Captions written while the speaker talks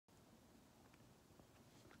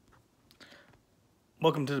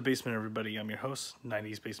Welcome to the basement, everybody. I'm your host,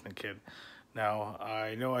 90's Basement Kid. Now,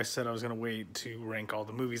 I know I said I was going to wait to rank all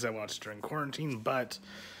the movies I watched during quarantine, but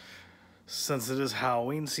since it is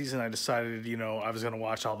Halloween season, I decided, I was going to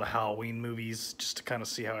watch all the Halloween movies just to kind of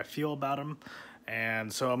see how I feel about them.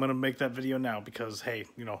 And so I'm going to make that video now because, hey,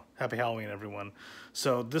 happy Halloween, everyone.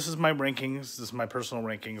 So this is my rankings. This is my personal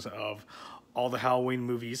rankings of all the Halloween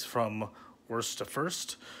movies from worst to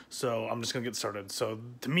first. So I'm just going to get started. So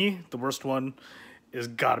to me, the worst one is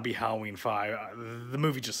got to be Halloween 5. The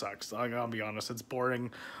movie just sucks. I'm going to be honest. It's boring.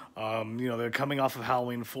 They're coming off of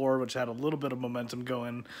Halloween 4, which had a little bit of momentum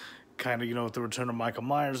going, kind of, with the return of Michael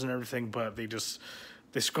Myers and everything, but they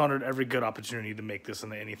squandered every good opportunity to make this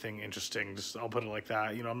into anything interesting. I'll put it like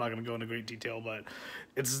that. I'm not going to go into great detail, but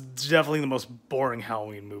it's definitely the most boring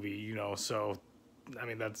Halloween movie, so,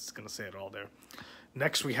 that's going to say it all there.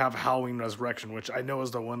 Next, we have Halloween Resurrection, which I know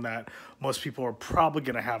is the one that most people are probably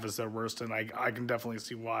going to have as their worst, and I can definitely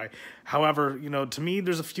see why. However, to me,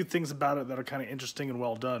 there's a few things about it that are kind of interesting and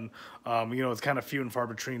well done. It's kind of few and far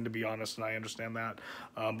between, to be honest, and I understand that.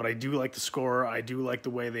 But I do like the score. I do like the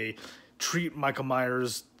way they treat Michael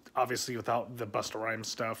Myers, obviously without the Busta Rhymes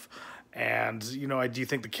stuff. And, I do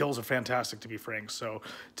think the kills are fantastic, to be frank. So,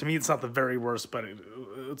 to me, it's not the very worst, but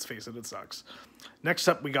let's face it, it sucks. Next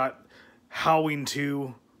up, we got Halloween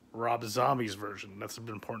 2, Rob Zombie's version. That's an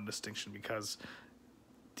important distinction because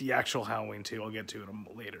the actual Halloween 2, I'll get to it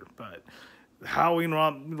later. But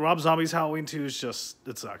Rob Zombie's Halloween 2 is just,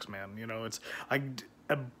 it sucks, man. I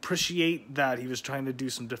appreciate that he was trying to do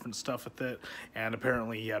some different stuff with it, and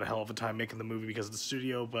apparently he had a hell of a time making the movie because of the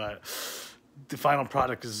studio, but the final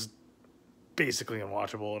product is basically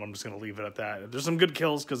unwatchable, and I'm just going to leave it at that. There's some good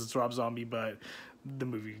kills because it's Rob Zombie, but the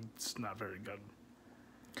movie's not very good.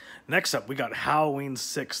 Next up, we got Halloween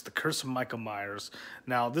 6, The Curse of Michael Myers.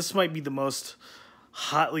 Now, this might be the most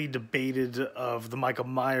hotly debated of the Michael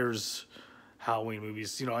Myers Halloween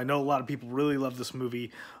movies. I know a lot of people really love this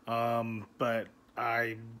movie, but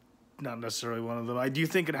I'm not necessarily one of them. I do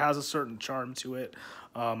think it has a certain charm to it,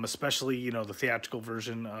 especially, the theatrical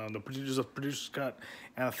version. The producer's cut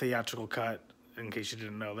and a theatrical cut, in case you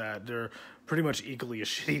didn't know that, they're pretty much equally as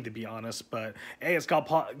shitty, to be honest. But hey, it's got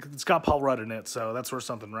Paul Rudd in it, so that's worth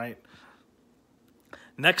something, right?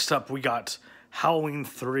 Next up, we got Halloween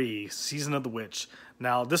 3, Season of the Witch.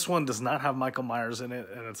 Now, this one does not have Michael Myers in it,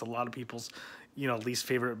 and it's a lot of people's least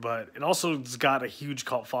favorite, but it also has got a huge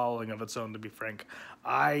cult following of its own, to be frank.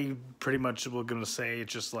 I pretty much was going to say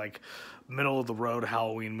it's just like middle of the road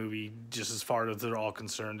Halloween movie, just as far as they're all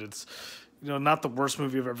concerned. It's not the worst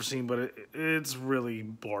movie I've ever seen, but it's really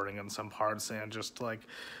boring in some parts, and just like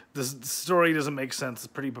the story doesn't make sense. It's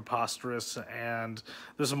pretty preposterous, and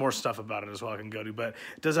there's some more stuff about it as well I can go to, but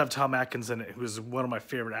it does have Tom Atkins in it, who is one of my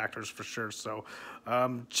favorite actors for sure. So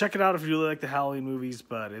check it out if you really like the Halloween movies,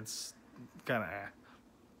 but it's kind of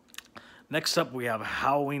Next up, we have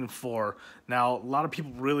Halloween 4. Now, a lot of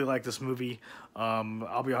people really like this movie.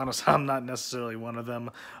 I'll be honest, I'm not necessarily one of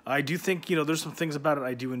them. I do think, there's some things about it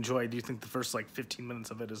I do enjoy. I do think the first, 15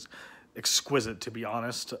 minutes of it is exquisite, to be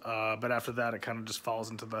honest. But after that, it kind of just falls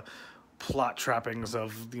into the plot trappings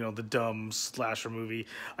of, the dumb slasher movie.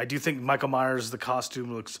 I do think Michael Myers, the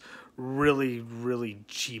costume, looks really, really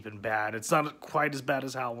cheap and bad. It's not quite as bad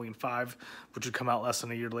as Halloween 5, which would come out less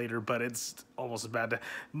than a year later, but it's almost as bad.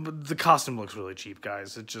 But the costume looks really cheap,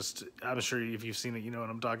 guys. I'm sure if you've seen it, you know what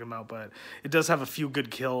I'm talking about, but it does have a few good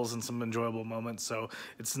kills and some enjoyable moments, so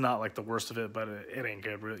it's not like the worst of it, but it ain't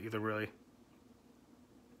good either, really.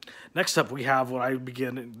 Next up, we have what I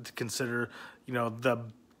begin to consider, the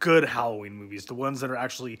good Halloween movies, the ones that are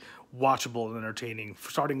actually watchable and entertaining,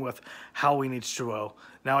 starting with Halloween H2O.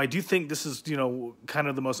 Now, I do think this is, kind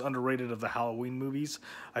of the most underrated of the Halloween movies.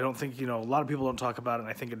 I don't think, a lot of people don't talk about it, and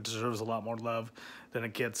I think it deserves a lot more love than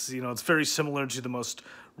it gets. It's very similar to the most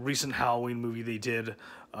recent Halloween movie they did,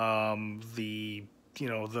 the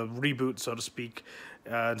reboot, so to speak,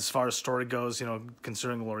 as far as story goes,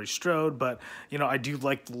 considering Laurie Strode. But, I do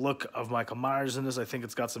like the look of Michael Myers in this. I think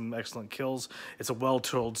it's got some excellent kills. It's a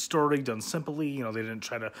well-told story, done simply. They didn't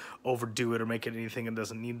try to overdo it or make it anything it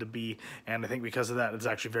doesn't need to be. And I think because of that, it's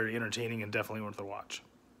actually very entertaining and definitely worth a watch.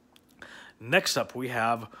 Next up, we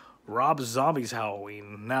have Rob Zombie's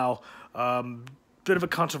Halloween. Now, bit of a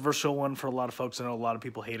controversial one for a lot of folks. I know a lot of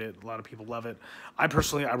people hate it. A lot of people love it. I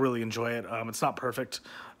really enjoy it. It's not perfect.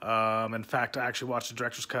 In fact, I actually watched the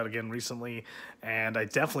director's cut again recently, and I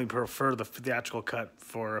definitely prefer the theatrical cut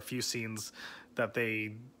for a few scenes that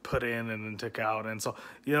they put in and then took out. And so,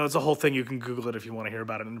 you know, it's a whole thing. You can Google it if you want to hear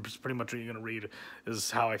about it. And it's pretty much what you're going to read is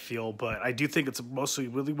how I feel. But I do think it's mostly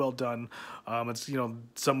really well done. It's, you know,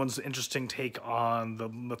 someone's interesting take on the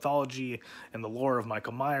mythology and the lore of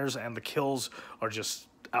Michael Myers, and the kills are just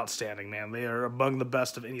outstanding, man. They are among the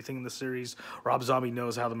best of anything in the series. Rob Zombie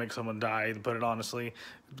knows how to make someone die, to put it honestly.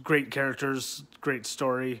 Great characters, great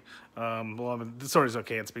story. Well, I mean, the story's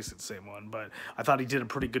okay. It's basically the same one, but I thought he did a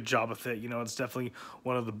pretty good job with it. You know, it's definitely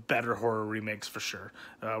one of the better horror remakes for sure.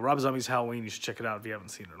 Rob Zombie's Halloween, you should check it out if you haven't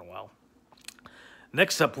seen it in a while.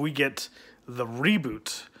 Next up, we get the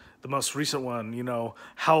reboot, the most recent one, you know,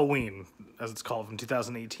 Halloween, as it's called, from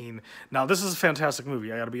 2018. Now, this is a fantastic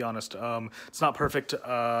movie, I gotta be honest. It's not perfect.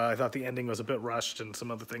 I thought the ending was a bit rushed and some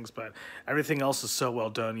other things, but everything else is so well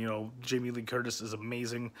done. You know, Jamie Lee Curtis is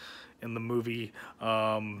amazing in the movie.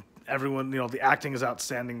 Everyone, you know, the acting is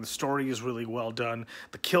outstanding. The story is really well done.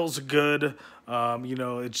 The kills are good. You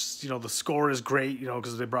know, it's, you know, the score is great, you know,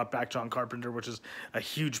 because they brought back John Carpenter, which is a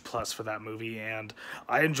huge plus for that movie. And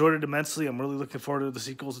I enjoyed it immensely. I'm really looking forward to the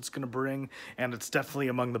sequels it's going to bring. And it's definitely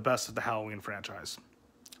among the best of the Halloween franchise.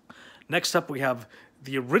 Next up, we have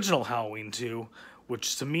the original Halloween 2,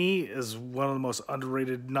 which to me is one of the most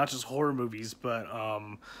underrated, not just horror movies, but,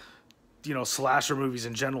 you know, slasher movies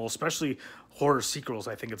in general, especially horror sequels.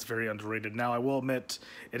 I think it's very underrated. Now, I will admit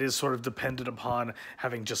it is sort of dependent upon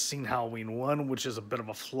having just seen Halloween 1, which is a bit of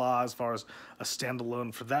a flaw as far as a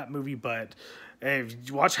standalone for that movie. But hey, if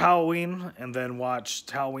you watch Halloween and then watch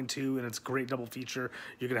Halloween 2, and it's a great double feature,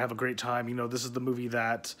 you're going to have a great time. You know, this is the movie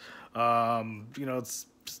that, you know, it's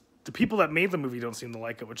the people that made the movie don't seem to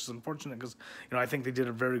like it, which is unfortunate because, you know, I think they did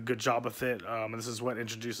a very good job with it. And this is what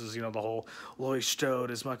introduces, you know, the whole Laurie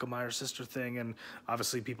Strode as Michael Myers' sister thing. And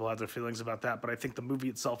obviously people have their feelings about that. But I think the movie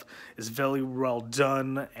itself is very well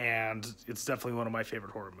done, and it's definitely one of my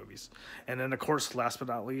favorite horror movies. And then, of course, last but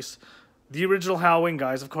not least, the original Halloween,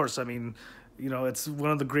 guys. Of course, I mean, you know, it's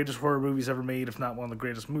one of the greatest horror movies ever made, if not one of the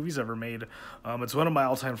greatest movies ever made. It's one of my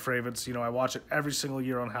all-time favorites. You know, I watch it every single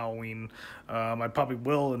year on Halloween. I probably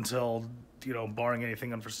will until, you know, barring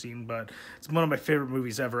anything unforeseen, but it's one of my favorite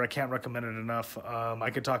movies ever. I can't recommend it enough.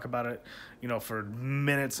 I could talk about it, you know, for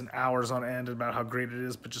minutes and hours on end about how great it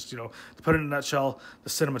is, but just, you know, to put it in a nutshell, the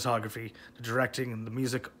cinematography, the directing, the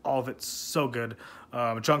music, all of it's so good.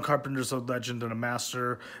 John Carpenter's a legend and a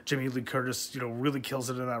master. Jamie Lee Curtis, you know, really kills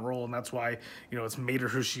it in that role, and that's why, you know, it's made her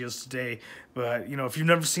who she is today. But, you know, if you've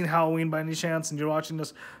never seen Halloween by any chance and you're watching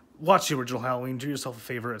this, watch the original Halloween. Do yourself a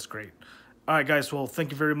favor. It's great. All right, guys, well,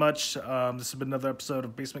 thank you very much. This has been another episode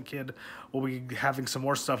of Basement Kid. We'll be having some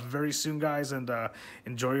more stuff very soon, guys, and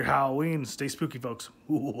enjoy your Halloween. Stay spooky, folks.